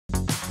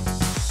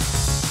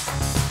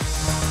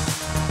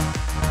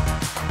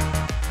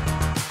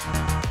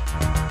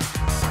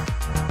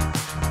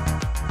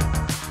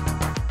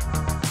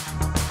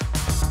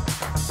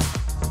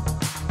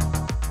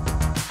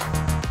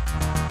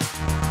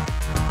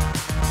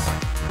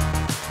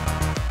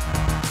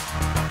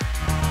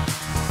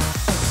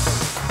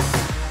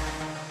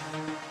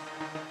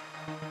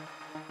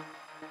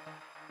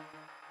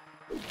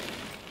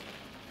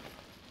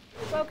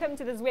Welcome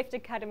to the Zwift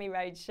Academy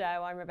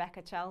Roadshow. I'm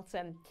Rebecca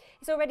Charlton.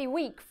 It's already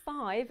week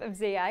 5 of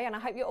ZA and I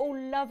hope you're all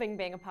loving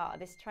being a part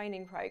of this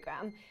training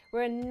programme.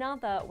 We're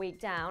another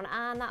week down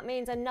and that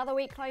means another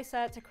week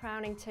closer to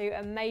crowning 2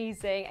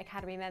 amazing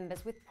Academy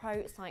members with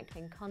pro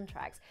cycling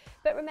contracts.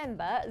 But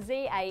remember,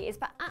 ZA is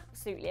for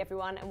absolutely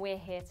everyone and we're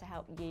here to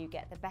help you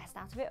get the best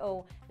out of it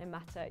all, no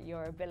matter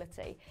your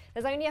ability.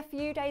 There's only a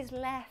few days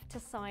left to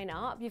sign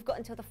up. You've got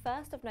until the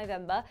 1st of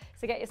November,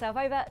 so get yourself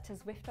over to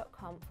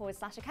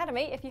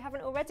zwift.com/academy if you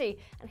haven't already.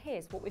 And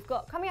here's what we've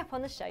got coming up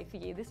on the show for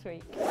you this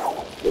week.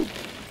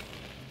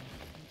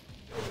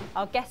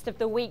 Our guest of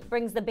the week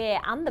brings the beer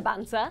and the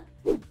banter.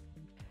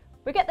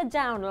 We get the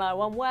down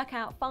low on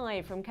workout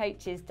 5 from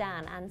coaches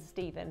Dan and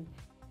Stephen.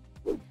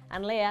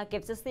 And Leah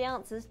gives us the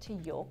answers to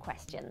your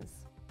questions.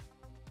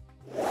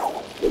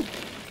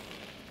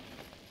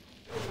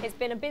 It's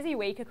been a busy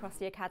week across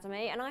the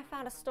Academy and I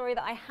found a story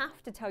that I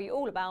have to tell you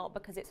all about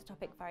because it's a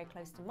topic very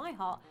close to my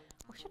heart,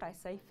 or should I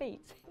say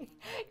feet.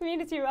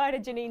 Community rider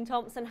Janine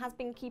Thompson has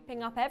been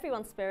keeping up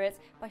everyone's spirits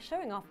by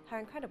showing off her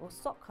incredible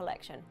sock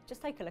collection.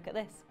 Just take a look at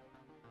this.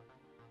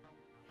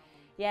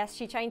 Yes,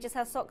 she changes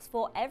her socks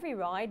for every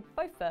ride,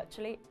 both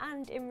virtually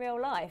and in real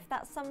life.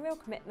 That's some real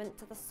commitment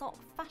to the sock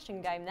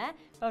fashion game there.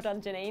 Well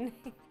done, Janine.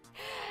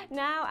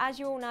 Now, as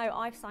you all know,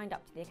 I've signed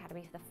up to the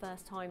Academy for the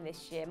first time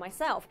this year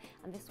myself,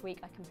 and this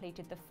week I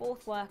completed the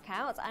 4th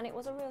workout, and it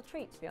was a real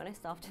treat, to be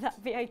honest, after that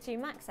VO2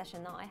 max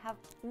session that I have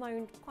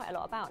moaned quite a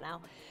lot about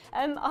now.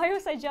 I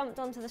also jumped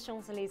onto the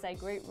Champs-Élysées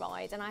group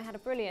ride, and I had a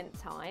brilliant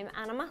time,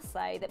 and I must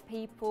say that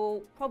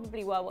people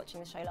probably were watching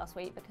the show last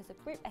week because the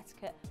group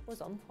etiquette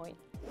was on point.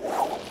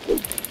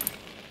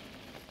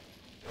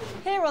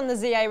 Here on the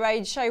ZA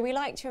Roadshow, we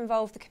like to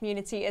involve the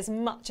community as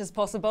much as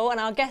possible, and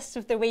our guest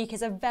of the week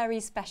is a very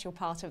special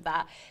part of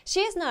that. She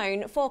is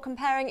known for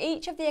comparing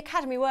each of the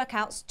Academy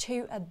workouts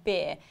to a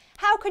beer.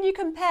 How can you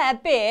compare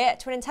beer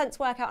to an intense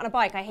workout on a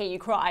bike? I hear you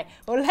cry.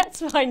 Well, let's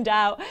find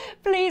out.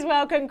 Please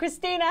welcome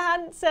Christina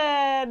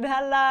Hanson.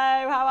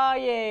 Hello, how are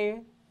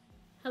you?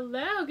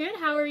 Hello, good,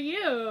 how are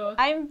you?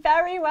 I'm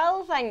very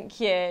well, thank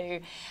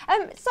you.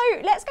 So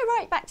let's go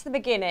right back to the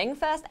beginning.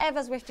 First ever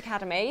Zwift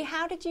Academy.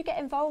 How did you get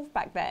involved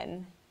back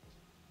then?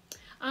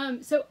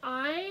 So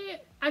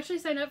I actually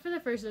signed up for the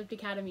first Zwift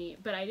Academy,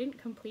 but I didn't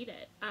complete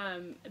it.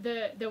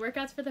 The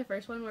workouts for the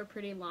first one were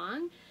pretty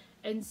long,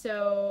 and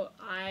so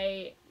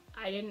I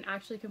didn't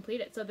actually complete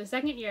it. So the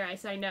second year I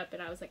signed up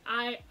and I was like,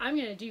 I'm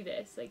gonna do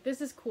this. Like,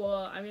 this is cool,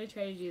 I'm gonna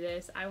try to do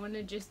this. I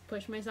wanna just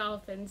push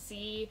myself and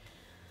see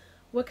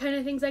what kind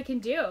of things I can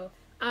do.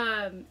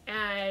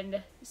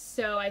 And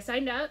so I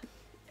signed up,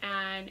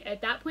 and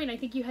at that point I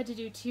think you had to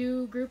do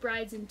 2 group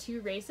rides and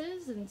 2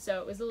 races, and so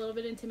it was a little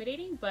bit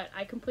intimidating, but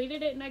I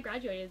completed it and I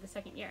graduated the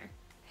second year.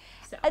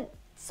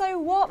 So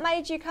what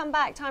made you come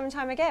back time and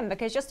time again?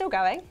 Because you're still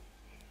going.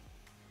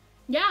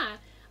 Yeah.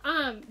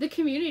 The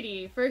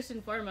community, first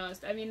and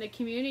foremost. I mean, the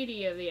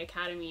community of the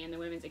Academy and the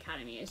Women's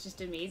Academy is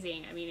just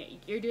amazing. I mean,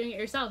 you're doing it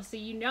yourself, so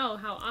you know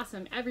how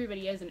awesome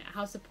everybody is and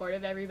how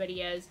supportive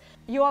everybody is.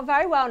 You are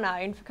very well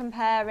known for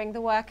comparing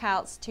the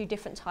workouts to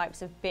different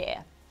types of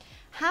beer.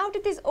 How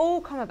did this all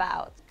come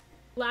about?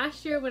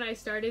 Last year when I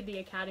started the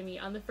Academy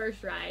on the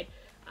first ride,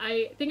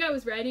 I think I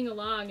was riding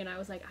along and I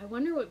was like, I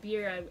wonder what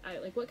beer,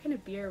 like what kind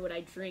of beer would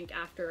I drink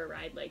after a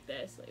ride like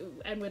this?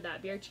 And would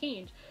that beer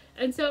change?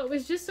 And so it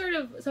was just sort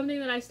of something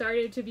that I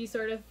started to be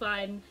sort of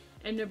fun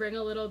and to bring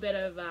a little bit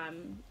of, I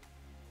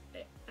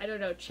don't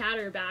know,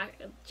 chatter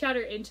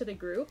into the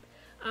group,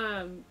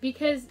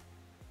 because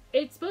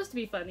it's supposed to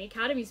be fun. The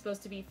Academy's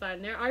supposed to be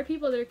fun. There are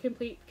people that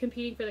are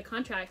competing for the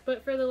contract,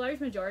 but for the large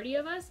majority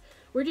of us,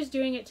 we're just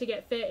doing it to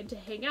get fit and to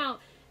hang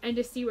out and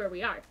to see where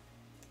we are.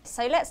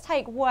 So let's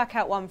take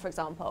workout 1, for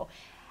example.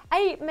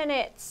 8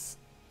 minutes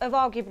of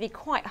arguably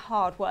quite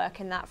hard work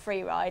in that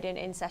free ride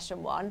in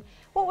session 1.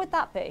 What would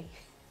that be?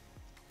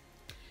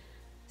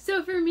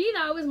 So for me,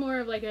 that was more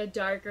of like a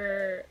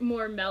darker,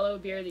 more mellow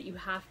beer that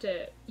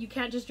you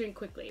can't just drink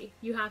quickly.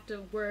 You have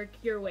to work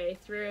your way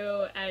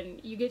through,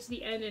 and you get to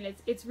the end and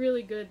it's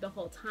really good the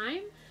whole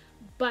time,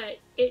 but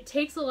it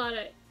takes a lot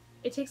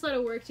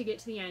of work to get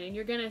to the end, and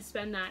you're gonna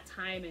spend that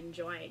time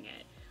enjoying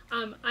it.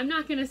 I'm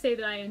not going to say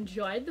that I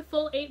enjoyed the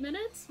full 8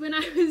 minutes when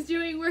I was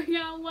doing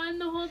workout 1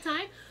 the whole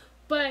time,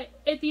 but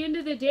at the end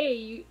of the day,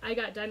 you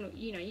get done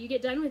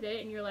with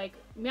it and you're like,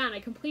 man, I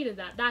completed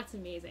that. That's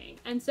amazing.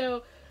 And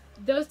so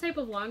those type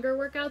of longer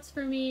workouts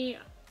for me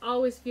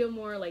always feel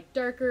more like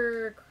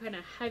darker, kind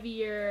of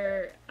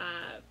heavier,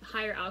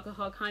 higher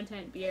alcohol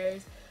content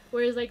beers.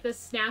 Whereas like the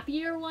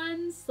snappier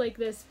ones, like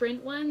the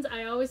sprint ones,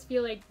 I always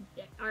feel like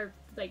are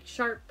like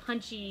sharp,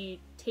 punchy,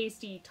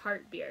 tasty,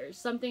 tart beers,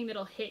 something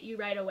that'll hit you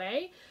right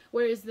away,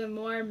 whereas the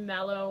more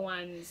mellow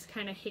ones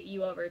kind of hit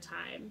you over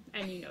time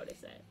and you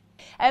notice it.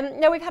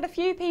 Now we've had a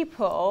few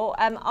people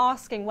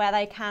asking where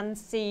they can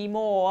see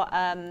more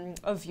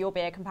of your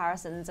beer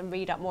comparisons and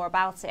read up more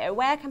about it.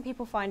 Where can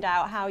people find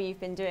out how you've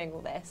been doing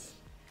all this?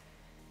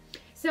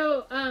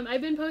 So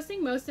I've been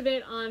posting most of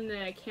it on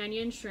the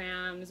Canyon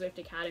SRAM Zwift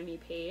Academy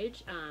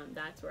page.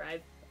 That's where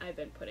I've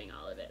been putting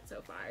all of it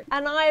so far.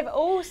 And I've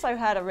also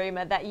heard a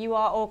rumour that you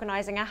are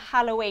organising a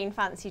Halloween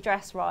fancy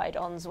dress ride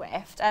on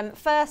Zwift.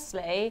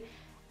 Firstly,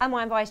 am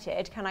I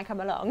invited? Can I come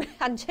along?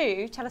 And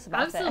two, tell us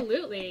about it.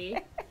 Absolutely.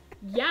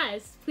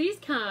 Yes, please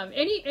come.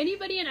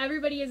 Anybody and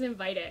everybody is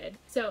invited.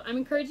 So I'm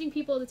encouraging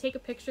people to take a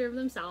picture of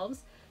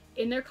themselves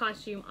in their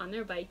costume on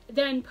their bike,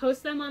 then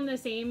post them on the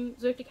same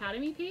Zwift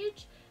Academy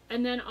page,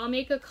 and then I'll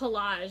make a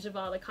collage of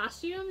all the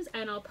costumes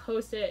and I'll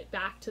post it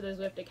back to the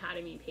Zwift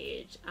Academy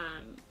page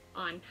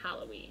on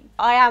Halloween.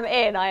 I am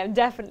in. I am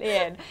definitely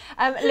in.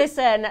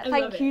 Listen,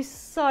 thank you it.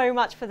 so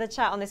much for the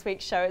chat on this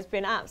week's show. It's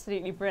been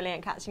absolutely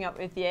brilliant catching up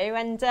with you,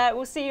 and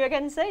we'll see you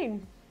again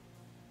soon.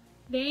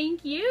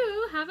 Thank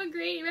you. Have a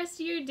great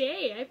rest of your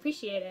day. I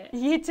appreciate it.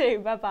 You too.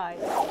 Bye-bye.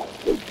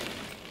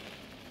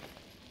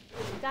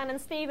 Dan and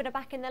Stephen are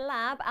back in the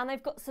lab, and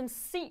they've got some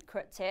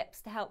secret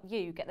tips to help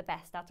you get the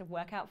best out of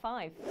Workout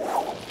 5.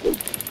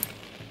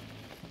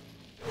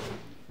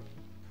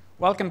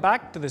 Welcome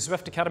back to the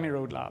Zwift Academy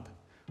Road Lab.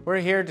 We're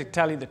here to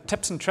tell you the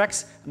tips and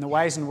tricks and the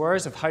whys and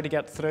whers of how to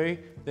get through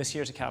this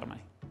year's Academy.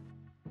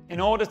 In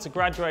order to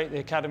graduate the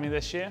Academy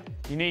this year,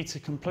 you need to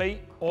complete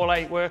all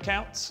 8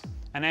 workouts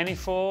and any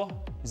 4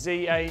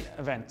 Z8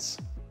 events.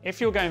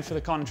 If you're going for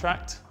the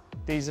contract,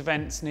 these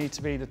events need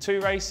to be the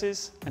 2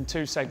 races and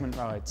 2 segment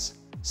rides.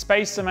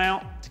 Space them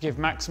out to give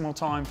maximal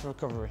time for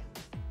recovery.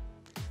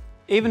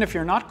 Even if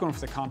you're not going for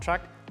the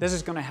contract, this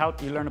is going to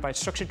help you learn about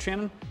structured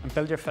training and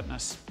build your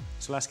fitness.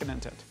 So let's get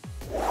into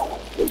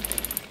it.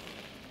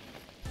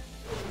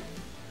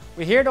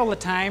 We hear it all the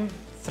time,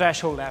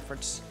 threshold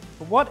efforts.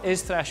 But what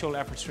is threshold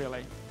efforts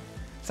really?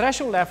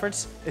 Threshold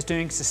efforts is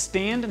doing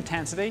sustained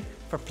intensity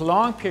for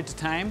prolonged periods of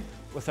time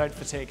without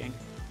fatiguing.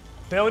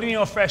 Building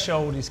your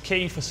threshold is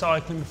key for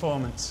cycling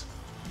performance.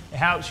 It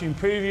helps you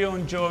improve your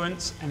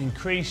endurance and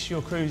increase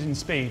your cruising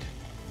speed.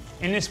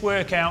 In this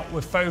workout,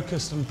 we're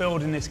focused on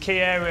building this key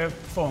area of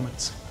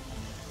performance.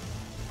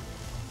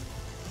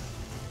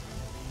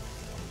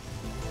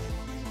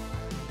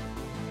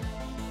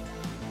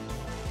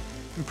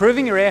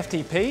 Improving your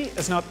FTP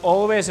is not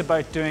always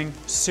about doing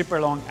super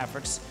long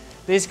efforts.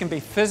 These can be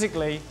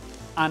physically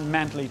and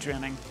mentally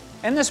draining.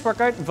 In this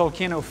workout in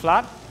Volcano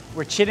Flat,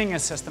 we're cheating a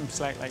system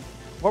slightly.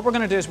 What we're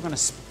going to do is we're going to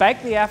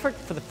spike the effort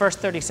for the first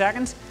 30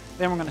 seconds,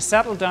 then we're going to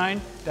settle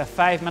down to a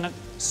 5-minute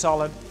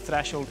solid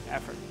threshold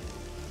effort.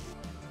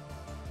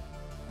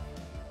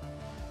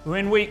 We're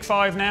in week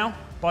 5 now.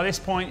 By this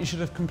point, you should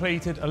have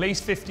completed at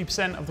least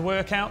 50% of the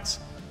workouts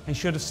and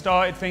should have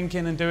started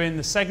thinking and doing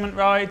the segment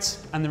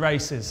rides and the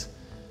races.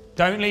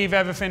 Don't leave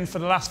everything for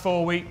the last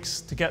 4 weeks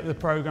to get the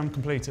program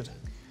completed.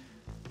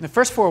 In the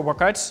first 4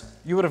 workouts,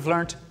 you would have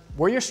learnt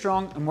where you're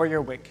strong and where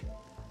you're weak.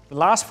 The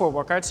last 4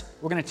 workouts,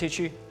 we're going to teach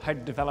you how to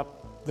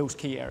develop those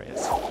key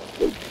areas.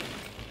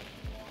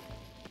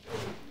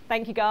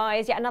 Thank you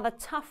guys. Yet another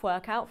tough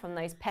workout from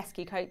those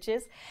pesky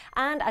coaches.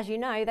 And as you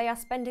know, they are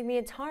spending the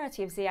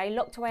entirety of ZA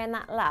locked away in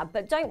that lab.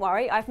 But don't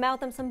worry, I've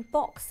mailed them some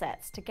box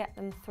sets to get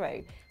them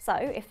through. So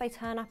if they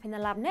turn up in the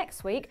lab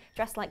next week,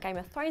 dressed like Game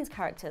of Thrones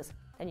characters,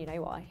 then you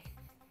know why.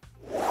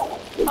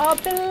 Our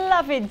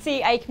beloved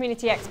ZA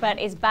community expert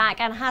is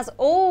back and has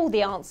all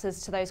the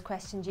answers to those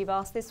questions you've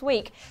asked this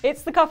week.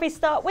 It's the Coffee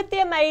Start with the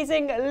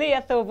amazing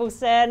Leah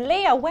Thorvaldsen.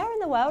 Leah, where in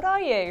the world are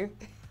you?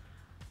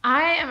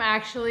 I am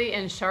actually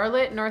in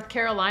Charlotte, North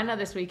Carolina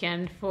this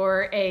weekend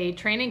for a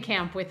training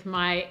camp with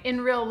my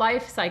in real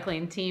life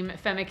cycling team,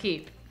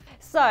 Femikeep.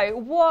 So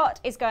what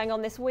is going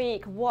on this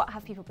week? What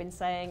have people been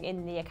saying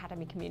in the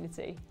Academy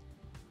community?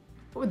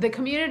 The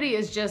community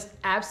is just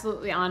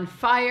absolutely on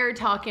fire,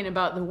 talking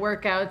about the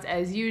workouts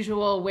as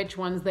usual, which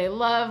ones they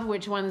love,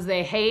 which ones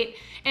they hate.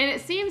 And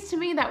it seems to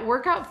me that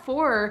workout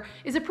 4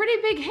 is a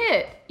pretty big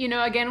hit. You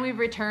know, again, we've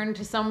returned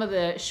to some of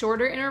the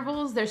shorter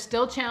intervals. They're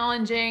still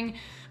challenging,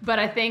 but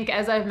I think,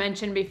 as I've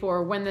mentioned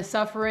before, when the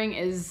suffering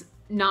is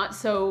not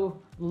so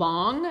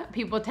long,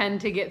 people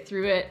tend to get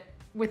through it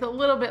with a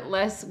little bit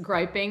less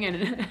griping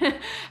and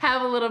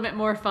have a little bit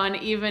more fun,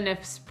 even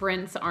if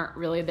sprints aren't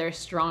really their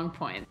strong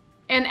point.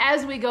 And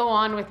as we go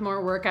on with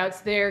more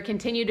workouts, there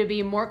continue to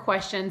be more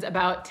questions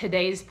about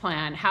today's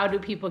plan. How do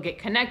people get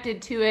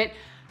connected to it?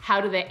 How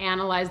do they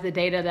analyze the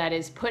data that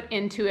is put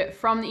into it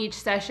from each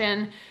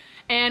session?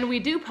 And we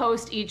do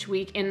post each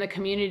week in the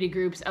community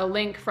groups a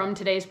link from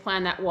today's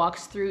plan that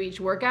walks through each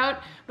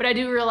workout. But I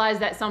do realize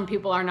that some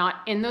people are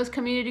not in those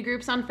community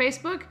groups on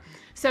Facebook.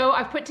 So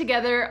I've put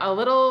together a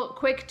little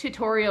quick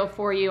tutorial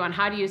for you on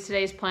how to use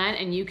today's plan,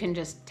 and you can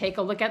just take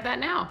a look at that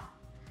now.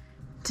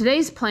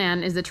 Today's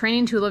plan is the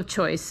training tool of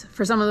choice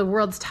for some of the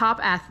world's top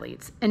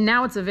athletes, and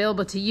now it's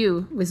available to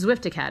you with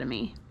Zwift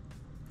Academy.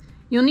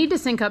 You'll need to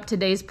sync up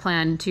today's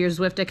plan to your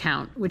Zwift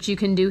account, which you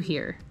can do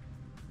here.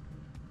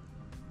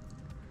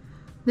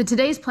 The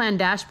Today's Plan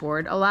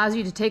dashboard allows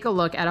you to take a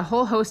look at a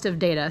whole host of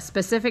data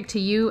specific to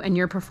you and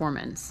your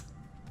performance.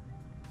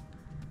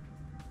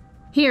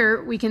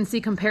 Here, we can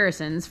see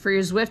comparisons for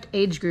your Zwift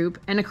age group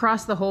and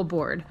across the whole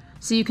board,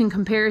 so you can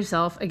compare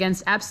yourself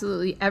against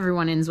absolutely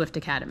everyone in Zwift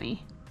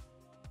Academy.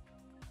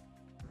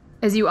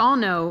 As you all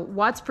know,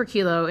 watts per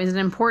kilo is an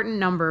important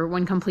number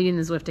when completing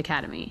the Zwift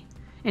Academy.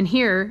 And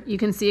here, you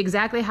can see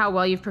exactly how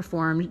well you've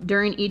performed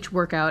during each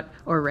workout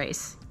or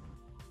race.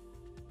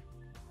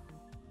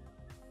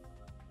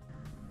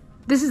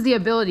 This is the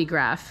ability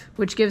graph,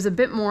 which gives a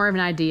bit more of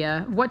an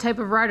idea of what type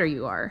of rider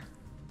you are.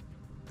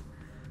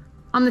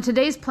 On the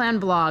Today's Plan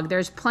blog,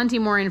 there's plenty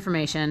more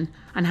information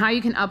on how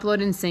you can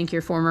upload and sync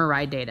your former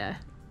ride data.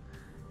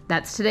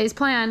 That's today's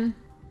plan.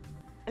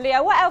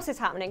 Leah, what else is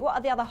happening? What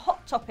are the other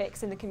hot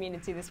topics in the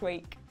community this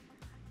week?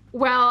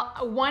 Well,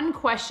 one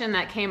question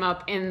that came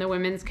up in the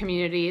women's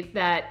community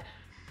that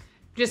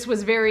just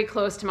was very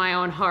close to my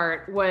own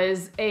heart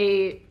was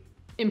a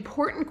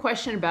important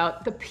question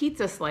about the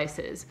pizza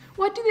slices.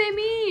 What do they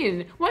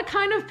mean? What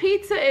kind of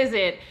pizza is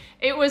it?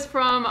 It was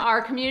from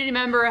our community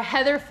member,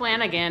 Heather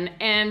Flanagan,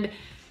 and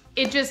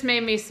it just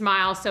made me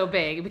smile so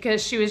big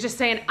because she was just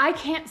saying, I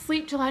can't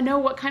sleep till I know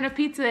what kind of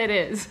pizza it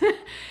is.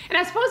 And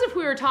I suppose if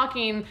we were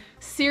talking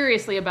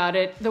seriously about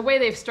it, the way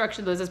they've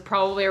structured those is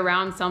probably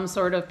around some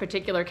sort of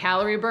particular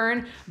calorie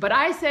burn. But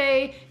I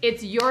say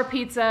it's your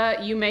pizza,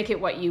 you make it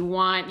what you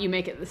want, you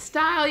make it the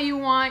style you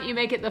want, you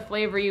make it the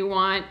flavor you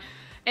want.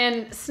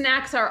 And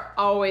snacks are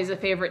always a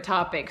favorite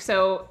topic.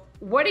 So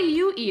what are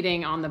you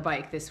eating on the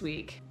bike this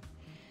week?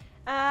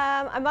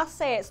 I must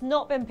say it's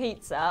not been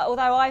pizza,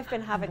 although I've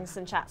been having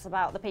some chats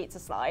about the pizza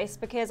slice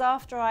because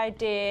after I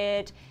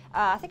did,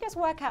 I think it was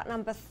workout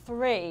number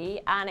 3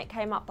 and it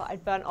came up that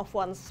I'd burnt off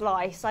one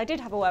slice. I did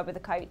have a word with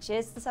the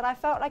coaches. They said I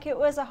felt like it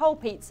was a whole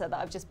pizza that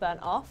I've just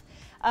burnt off.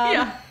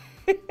 Yeah,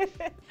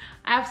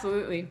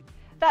 absolutely.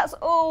 That's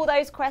all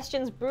those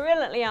questions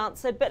brilliantly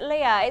answered, but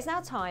Leah, it's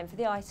now time for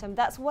the item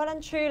that's well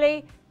and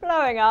truly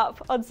blowing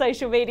up on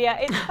social media.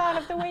 It's Fan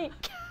of the Week.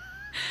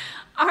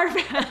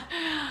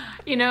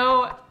 You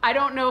know, I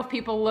don't know if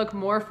people look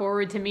more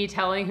forward to me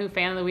telling who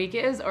Fan of the Week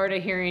is or to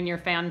hearing your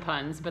fan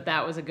puns, but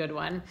that was a good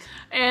one.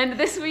 And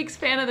this week's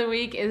Fan of the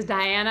Week is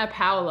Diana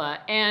Paula,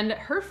 and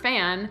her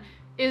fan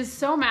is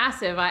so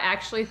massive, I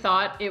actually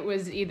thought it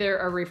was either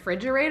a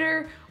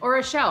refrigerator or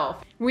a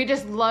shelf. We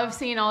just love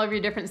seeing all of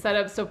your different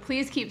setups, so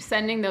please keep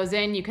sending those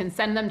in. You can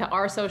send them to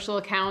our social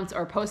accounts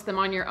or post them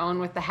on your own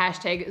with the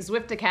hashtag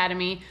Zwift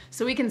Academy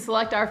so we can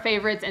select our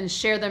favorites and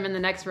share them in the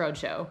next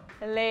roadshow.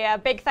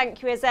 Leah, big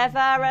thank you as ever,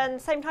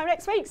 and same time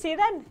next week. See you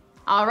then.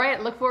 All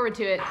right, look forward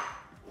to it.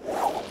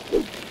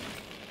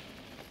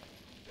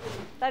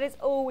 That is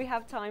all we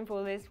have time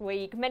for this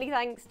week. Many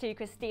thanks to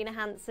Christina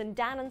Hanson,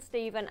 Dan and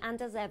Stephen,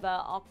 and as ever,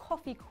 our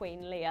coffee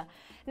queen, Leah.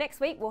 Next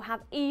week, we'll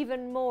have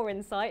even more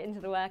insight into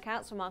the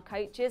workouts from our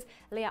coaches.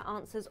 Leah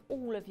answers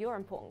all of your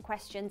important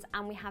questions,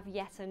 and we have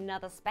yet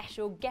another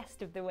special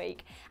guest of the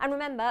week. And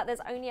remember,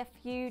 there's only a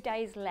few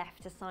days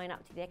left to sign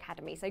up to the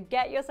Academy, so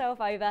get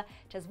yourself over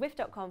to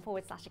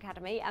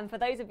zwift.com/academy. And for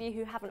those of you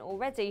who haven't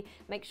already,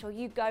 make sure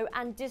you go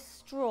and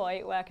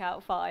destroy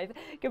Workout 5.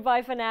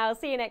 Goodbye for now,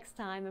 see you next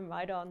time, and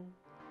ride on.